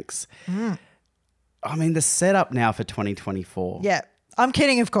Sanyaku ranks. I mean, the setup now for 2024. Yeah. I'm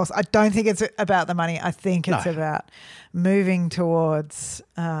kidding, of course. I don't think it's about the money. I think it's about moving towards,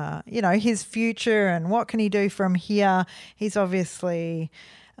 his future and what can he do from here. He's obviously,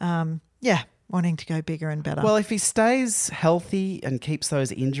 wanting to go bigger and better. Well, if he stays healthy and keeps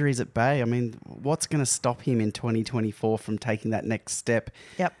those injuries at bay, I mean, what's going to stop him in 2024 from taking that next step?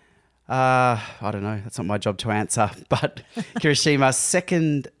 Yep. I don't know. That's not my job to answer. But Kirishima,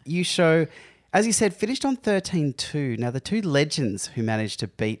 second Yusho, as you said, finished on 13-2. Now, the two legends who managed to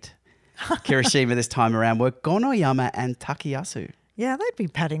beat Kirishima this time around were Gonoyama and Takayasu. Yeah, they'd be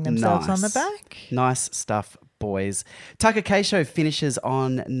patting themselves on the back. Nice stuff, boys. Takakeisho finishes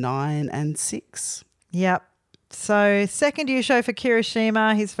on 9-6. Yep. So second Yusho for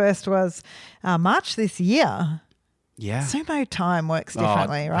Kirishima. His first was March this year. Yeah. Sumo time works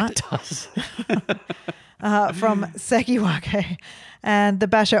differently, right? It does. From Sekiwake. And the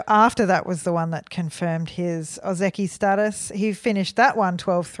basho after that was the one that confirmed his Ozeki status. He finished that one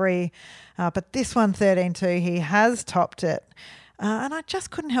 12-3, but this one 13-2. He has topped it. And I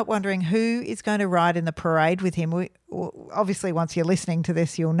just couldn't help wondering who is going to ride in the parade with him. Obviously, once you're listening to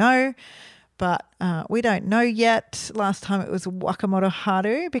this, you'll know. But we don't know yet. Last time it was Wakamoto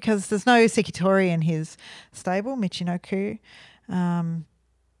Haru because there's no Sekitori in his stable, Michinoku.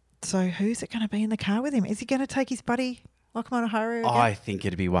 So who's it going to be in the car with him? Is he going to take his buddy Wakamoto Haru again? I think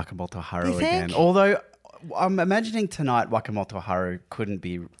it'd be Wakamoto Haru again. Although I'm imagining tonight Wakamoto Haru couldn't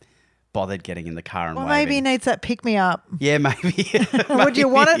be bothered getting in the car and waving. Maybe he needs that pick-me-up. Yeah, maybe. Would you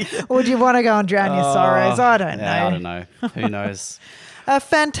want it? Or would you want to go and drown your sorrows? I don't know. I don't know. Who knows? A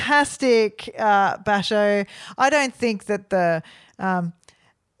fantastic basho. I don't think that I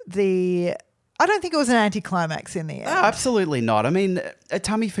don't think it was an anticlimax in the end. Oh, absolutely not. I mean,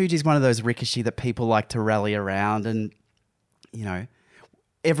 Atami Fuji is one of those rikishi that people like to rally around and,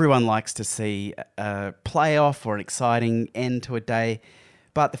 everyone likes to see a playoff or an exciting end to a day.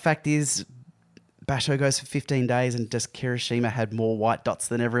 But the fact is, basho goes for 15 days and just Kirishima had more white dots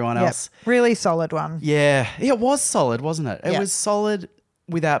than everyone else. Really solid one. Yeah. It was solid, wasn't it? It was solid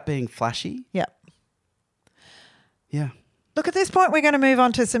without being flashy. Yep. Yeah. Look, at this point, we're going to move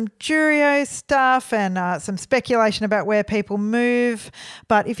on to some Juryo stuff and some speculation about where people move.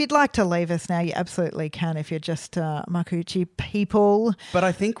 But if you'd like to leave us now, you absolutely can if you're just Makuuchi people. But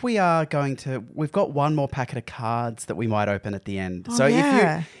I think we've got one more packet of cards that we might open at the end. Oh, so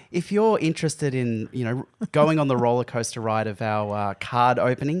yeah. if you're interested in, going on the roller coaster ride of our card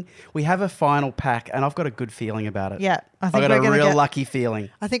opening, we have a final pack and I've got a good feeling about it. Yeah. I've got a real lucky feeling.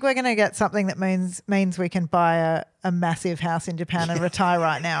 I think we're going to get something that means we can buy a massive house in Japan and retire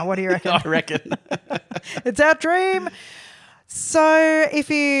right now. What do you reckon? I reckon. It's our dream. So if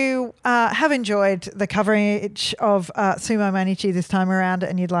you have enjoyed the coverage of Sumo Mainichi this time around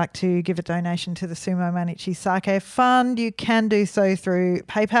and you'd like to give a donation to the Sumo Mainichi Sake Fund, you can do so through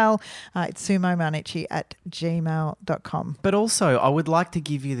PayPal. It's sumomanichi@gmail.com. But also, I would like to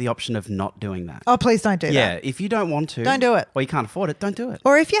give you the option of not doing that. Oh, please don't do that. Yeah, if you don't want to. Don't do it. Or you can't afford it, don't do it.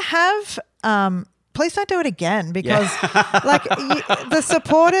 Or if you have, please don't do it again because the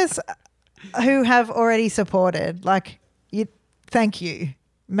supporters who have already supported, thank you.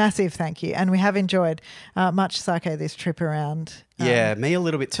 Massive thank you. And we have enjoyed much sake this trip around. Yeah, me a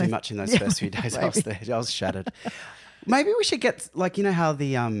little bit too much in those first few days I was there. I was shattered. Maybe we should get, how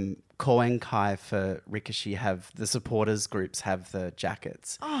the Koenkai for Rikishi the supporters groups have the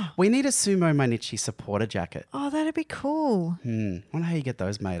jackets. Oh. We need a Sumo Mainichi supporter jacket. Oh, that'd be cool. Wonder how you get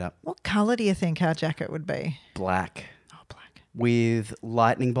those made up. What colour do you think our jacket would be? Black. Oh, black. With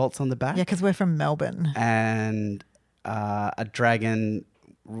lightning bolts on the back. Yeah, because we're from Melbourne. And a dragon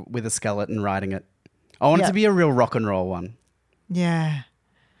with a skeleton riding it. I want it to be a real rock and roll one. Yeah.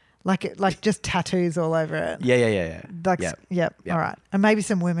 Like just tattoos all over it. Yeah. Yep. All right. And maybe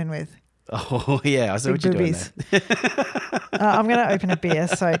some women with. Oh, yeah. I see what you're doing there. I'm going to open a beer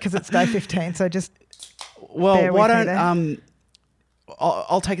because it's day 15. So just Well, why don't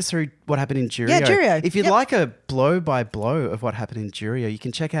I'll take us through what happened in Juryo. Yeah, Juryo. If you'd like a blow-by-blow of what happened in Juryo, you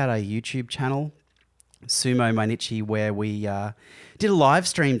can check out our YouTube channel, Sumo Mainichi, where we did a live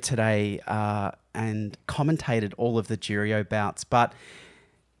stream today and commentated all of the Juryo bouts. But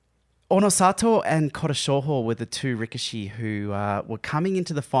Onosato and Koroshoho were the two rikishi who were coming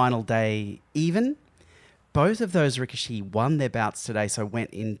into the final day even. Both of those rikishi won their bouts today, so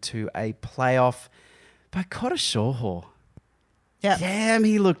went into a playoff. But Koroshoho, damn,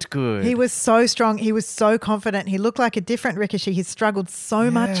 he looked good. He was so strong. He was so confident. He looked like a different rikishi. He struggled so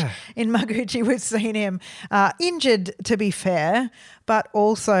much in Maguchi. We've seen him injured, to be fair, but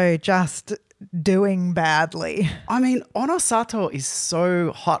also just doing badly. I mean, Onosato is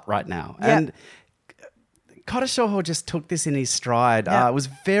so hot right now. And Kota Shoho just took this in his stride. Yep. It was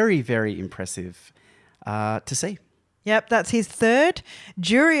very, very impressive to see. Yep, that's his third.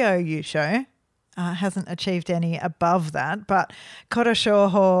 Juryo Yusho hasn't achieved any above that, but Kota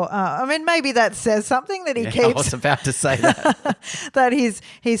Shoho, maybe that says something that he keeps. I was about to say that. That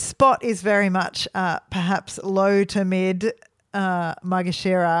his spot is very much perhaps low to mid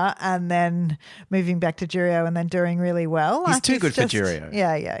Maegashira, and then moving back to Juryo and then doing really well. He's too good for Juryo.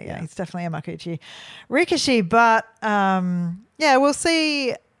 Yeah. He's definitely a Makuuchi Rikishi, but we'll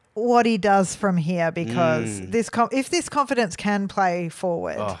see what he does from here, because if this confidence can play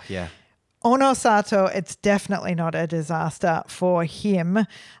forward. Oh, yeah. Ono Sato, it's definitely not a disaster for him.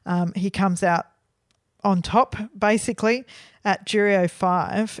 He comes out on top, basically, at Juryo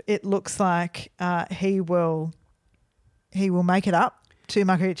 5. It looks like he will make it up to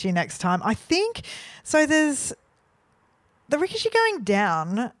Makuuchi next time. I think so. There's the Rikishi going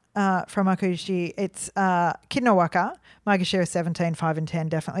down from Makuuchi. It's Kid no Waka, Maegashira 17, 5 and 10,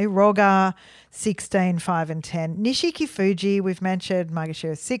 definitely. Roga 16, 5 and 10. Nishiki Fuji, we've mentioned,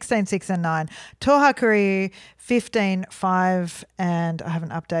 Maegashira 16, 6 and 9. Tohakuri 15, 5, and I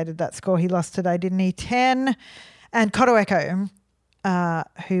haven't updated that score. He lost today, didn't he? 10. And Kotoeko,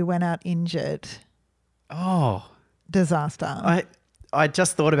 who went out injured. Oh. Disaster. I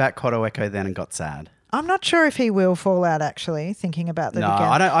just thought about Kotoeko then and got sad. I'm not sure if he will fall out, actually, thinking about that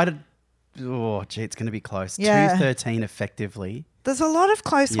again. No, I don't. Oh, gee, it's going to be close. Yeah. 213 effectively. There's a lot of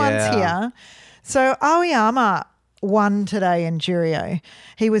close ones here. So Aoyama won today in Juryo.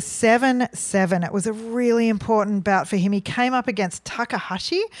 He was 7-7. It was a really important bout for him. He came up against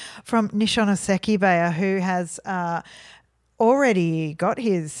Takahashi from Nishonoseki Bayer, who has already got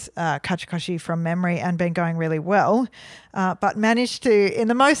his Kachikoshi from memory and been going really well, but managed to, in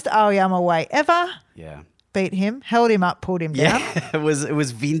the most Aoyama way ever, beat him, held him up, pulled him down. Yeah, it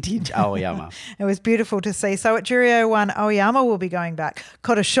was vintage Aoyama. It was beautiful to see. So at Juryo 1, Aoyama will be going back.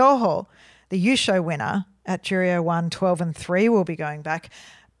 Kota Shoho, the Yusho winner at Juryo 1, 12 and 3, will be going back.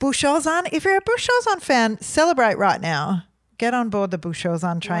 Bushozan, if you're a Bushozan fan, celebrate right now. Get on board the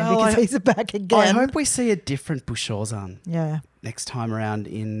Bushozan train because he's back again. I hope we see a different Bushozan next time around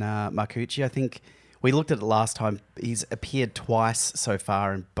in Makuuchi. I think we looked at it last time. He's appeared twice so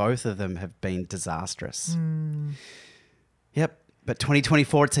far and both of them have been disastrous. Yep. But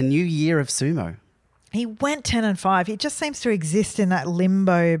 2024, it's a new year of sumo. He went 10 and 5. He just seems to exist in that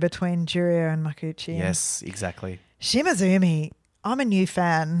limbo between Juryo and Makuuchi. Yes, exactly. Shimazumi, I'm a new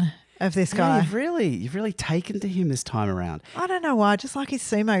fan of this guy. You've really taken to him this time around. I don't know why. Just like his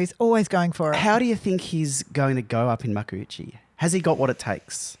sumo, he's always going for it. How do you think he's going to go up in Makuuchi? Has he got what it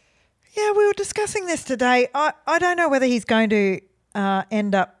takes? Yeah, we were discussing this today. I don't know whether he's going to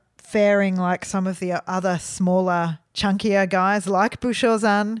end up faring like some of the other smaller, chunkier guys like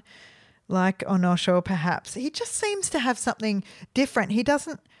Bushozan, like Onosho perhaps. He just seems to have something different. He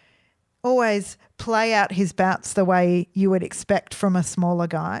doesn't always play out his bouts the way you would expect from a smaller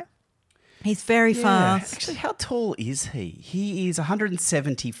guy. He's very fast. Actually, how tall is he? He is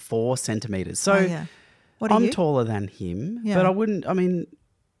 174 centimetres. So what are I'm you? taller than him, but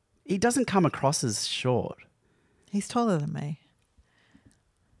he doesn't come across as short. He's taller than me.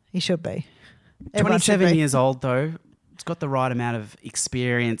 He should be. 27 years old, though. He's got the right amount of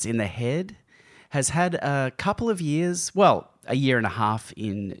experience in the head. Has had a couple of years, a year and a half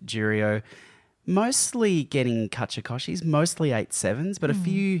in Juryo, mostly getting Kachikoshis, mostly 8-7s, but a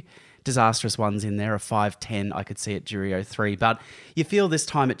few disastrous ones in there, a 5-10 I could see at Juryo 3. But you feel this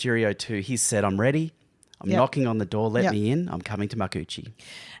time at Juryo 2, he's said, I'm ready. I'm knocking on the door. Let me in. I'm coming to Makuuchi.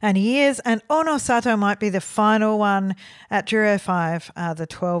 And he is. And Ono Sato might be the final one at Juryo 5, the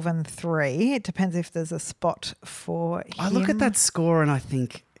 12 and 3. It depends if there's a spot for him. I look at that score and I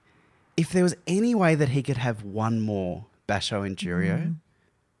think if there was any way that he could have one more basho in Juryo,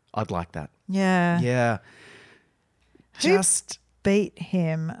 I'd like that. Yeah. Yeah. Who beat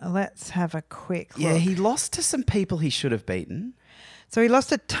him? Let's have a quick look. Yeah, he lost to some people he should have beaten. So he lost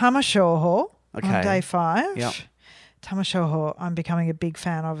to Tamashoho on day 5. Yep. Tamashoho I'm becoming a big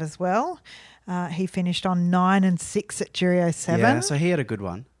fan of as well. He finished on 9 and 6 at Juryo 7. Yeah, so he had a good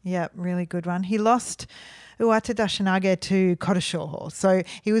one. Yeah, really good one. He lost Uwata Dashinage to Kota Shoho. So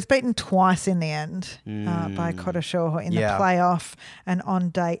he was beaten twice in the end by Kota Shoho in the playoff and on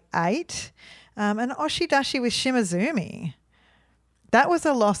day 8. And Oshidashi with Shimazumi. That was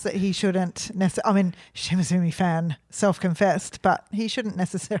a loss that he shouldn't necessarily... I mean, Shimazumi fan, self-confessed, but he shouldn't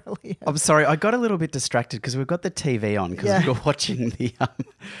necessarily... I'm sorry, I got a little bit distracted because we've got the TV on because we were watching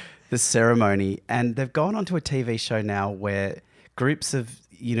the ceremony, and they've gone onto a TV show now where groups of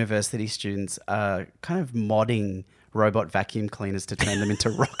university students are kind of modding robot vacuum cleaners to turn them into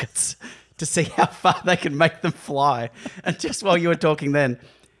rockets to see how far they can make them fly. And just while you were talking then,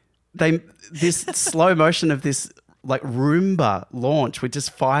 this slow motion of this like Roomba launch with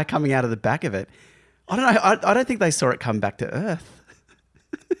just fire coming out of the back of it. I don't know. I don't think they saw it come back to Earth.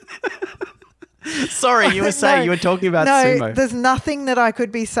 Sorry, you were saying you were talking about sumo. No, there's nothing that I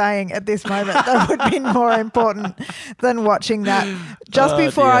could be saying at this moment that would be more important than watching that. Just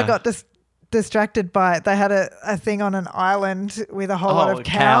before I got distracted by it, they had a thing on an island with a whole lot of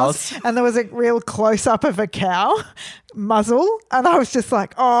cows, and there was a real close-up of a cow muzzle, and I was just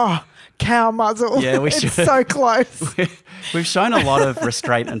like, oh, cow muzzle. Yeah, it's so close. We've shown a lot of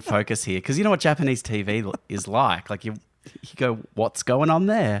restraint and focus here because you know what Japanese TV is like. Like you go, what's going on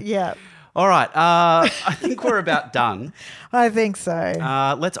there? Yeah. All right. I think we're about done. I think so.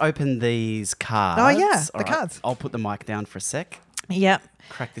 Let's open these cards. Oh, yeah, the cards. I'll put the mic down for a sec. Yep.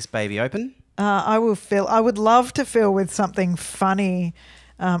 Crack this baby open. I would love to fill with something funny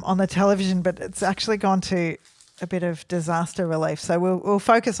on the television, but it's actually gone to a bit of disaster relief. So we'll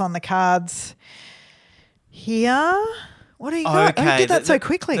focus on the cards here. What do you got? Okay. You did that so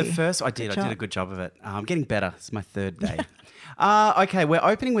quickly. The first, I did a good job of it. I'm getting better. It's my third day. Okay, we're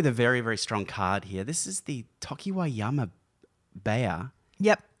opening with a very, very strong card here. This is the Tokiwayama Bear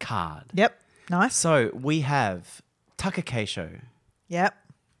card. Yep, nice. So we have Takakeisho. Yep.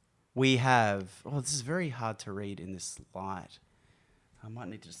 We have, this is very hard to read in this light. I might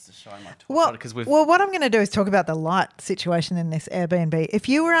need just to shine my torch because Well, what I'm going to do is talk about the light situation in this Airbnb. If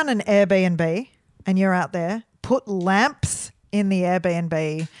you were on an Airbnb and you're out there, put lamps in the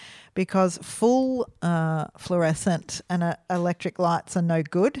Airbnb because full fluorescent and electric lights are no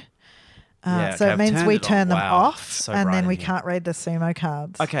good. So it means we turn them off and then we can't read the sumo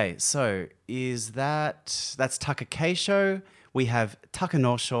cards. Okay, so that's Takakeisho, we have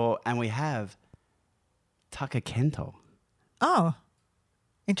Takanosho, and we have Takakento. Oh,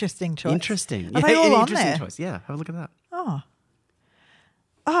 interesting choice. Interesting. Are they all on interesting there? choice. Yeah, have a look at that.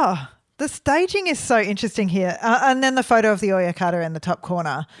 Oh, the staging is so interesting here. And then the photo of the oyakata in the top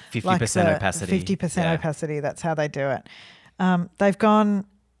corner. 50% opacity. 50% opacity. That's how they do it. They've gone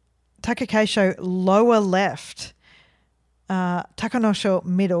Takakeisho lower left, Takanosho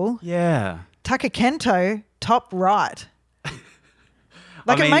middle. Yeah. Takakento top right.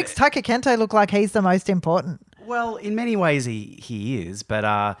 It makes Takakento look like he's the most important. Well, in many ways he is, but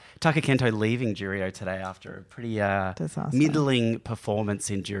Takakento leaving Juryo today after a pretty middling performance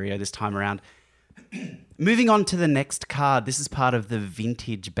in Juryo this time around. Moving on to the next card. This is part of the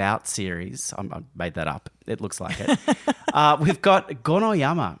Vintage Bout series. I made that up. It looks like it. We've got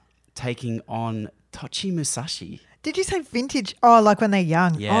Gonoyama taking on Tochi Musashi. Did you say vintage? Oh, like when they're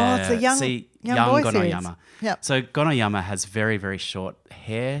young. Yeah. Oh, it's a young boy Gonoyama. series. Yep. So Gonoyama has very, very short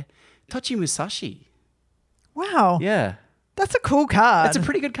hair. Tochi Musashi. Wow. Yeah. That's a cool card. It's a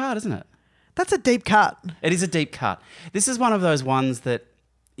pretty good card, isn't it? That's a deep cut. It is a deep cut. This is one of those ones that,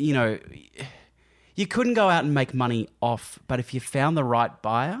 you couldn't go out and make money off, but if you found the right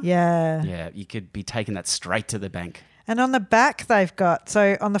buyer, you could be taking that straight to the bank. And on the back they've got,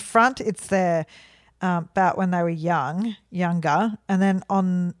 so on the front it's their bout when they were younger, and then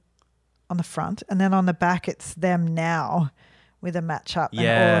on the front, and then on the back it's them now with a matchup and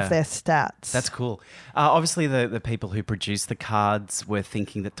all of their stats. That's cool. Obviously, the people who produced the cards were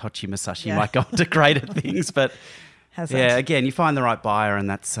thinking that Tochi Musashi might go on to greater things, but again, you find the right buyer, and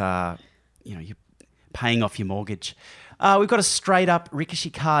that's you're paying off your mortgage. We've got a straight up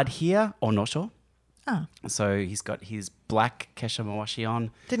Rikishi card here, Onosho. Oh. So he's got his black Kesha Mawashi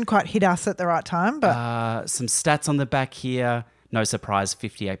on. Didn't quite hit us at the right time, but some stats on the back here. No surprise,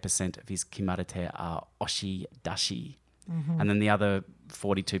 58% of his Kimarete are Oshi Dashi. Mm-hmm. And then the other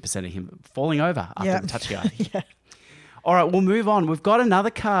 42% of him falling over after the touch guard. All right, we'll move on. We've got another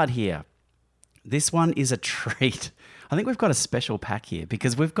card here. This one is a treat. I think we've got a special pack here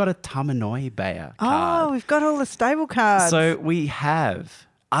because we've got a Tamanoi Bear card. Oh, we've got all the stable cards. So we have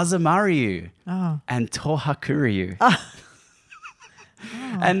Azumaryu and Tohakuryu.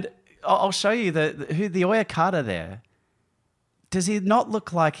 And I'll show you who the Oyakata there. Does he not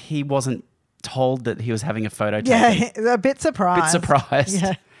look like he wasn't told that he was having a photo taken? Yeah, a bit surprised.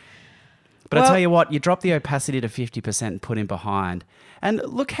 Yeah. But I tell you what, you drop the opacity to 50% and put him behind. And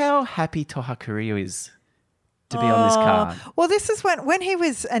look how happy Tohakuryu is to be on this card. Well, this is when he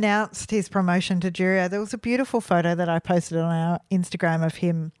was announced his promotion to Juryo, there was a beautiful photo that I posted on our Instagram of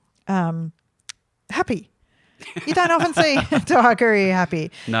him happy. You don't often see Tohakuri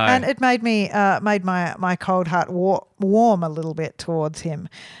happy. No. And it made my cold heart warm a little bit towards him.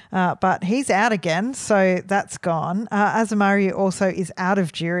 But he's out again, so that's gone. Azumaru also is out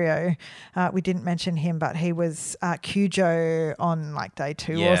of Juryo. We didn't mention him, but he was Kyujo on like day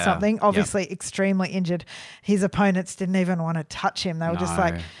 2 or something. Obviously extremely injured. His opponents didn't even want to touch him. They were just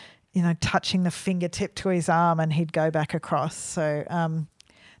like, touching the fingertip to his arm and he'd go back across. So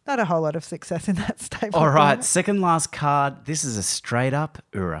not a whole lot of success in that stable. All right, second last card. This is a straight up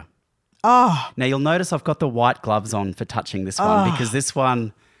Ura. Oh. Now you'll notice I've got the white gloves on for touching this one because this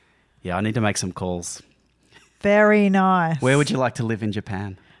one, I need to make some calls. Very nice. Where would you like to live in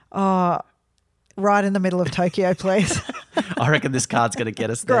Japan? Oh, right in the middle of Tokyo, please. I reckon this card's going to get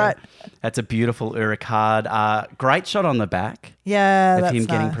us there. Right. That's a beautiful Ura card. Great shot on the back. Yeah, of that's him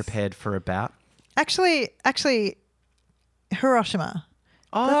getting nice. prepared for a bout. Actually, Hiroshima.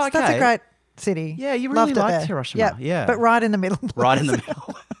 Oh, That's a great city. Yeah, you really Loved it liked there. Hiroshima. Yep. Yeah. But right in the middle. Right in the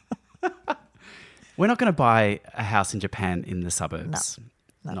middle. We're not going to buy a house in Japan in the suburbs.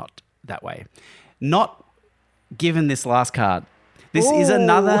 No. Not that way. Not given this last card. This is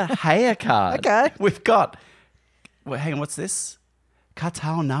another Heya card. Okay. We've got, hang on, what's this?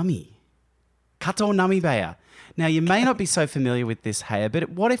 Kataonami. Kataonami Beya. Now, you may not be so familiar with this Heya, but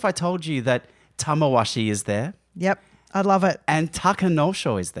what if I told you that Tamawashi is there? Yep. I love it. And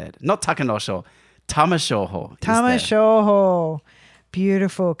Takanosho is there. Not Takanosho. Tamashoho. Tamashoho.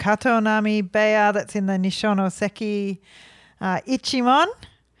 Beautiful. Kataonami Beya, that's in the Nishonoseki Ichimon.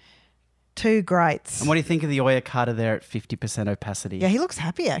 2 greats. And what do you think of the Oyakata there at 50% opacity? Yeah, he looks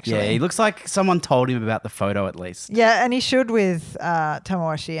happy actually. Yeah, he looks like someone told him about the photo at least. Yeah, and he should with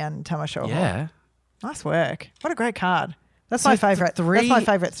Tamawashi and Tamashoho. Yeah. Nice work. What a great card. That's my favourite. That's my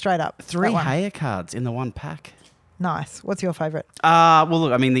favourite straight up. 3 Heya cards in the one pack. Nice. What's your favourite? Well,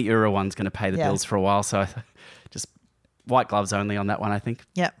 look, I mean, the Ura one's going to pay the bills for a while, so just white gloves only on that one, I think.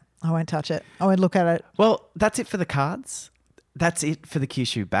 Yep. I won't touch it. I won't look at it. Well, that's it for the cards. That's it for the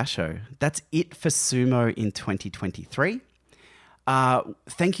Kyushu Basho. That's it for Sumo in 2023.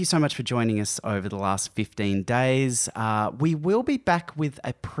 Thank you so much for joining us over the last 15 days. We will be back with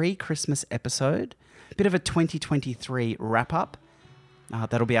a pre-Christmas episode, a bit of a 2023 wrap-up.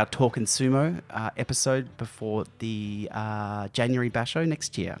 That'll be our Talk and Sumo episode before the January Basho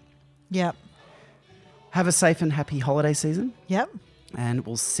next year. Yep. Have a safe and happy holiday season. Yep. And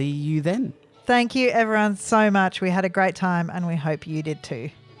we'll see you then. Thank you, everyone, so much. We had a great time and we hope you did too.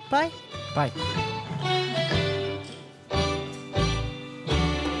 Bye. Bye.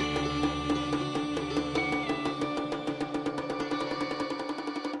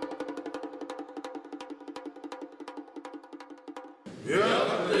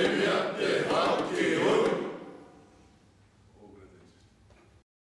 Miate, haki,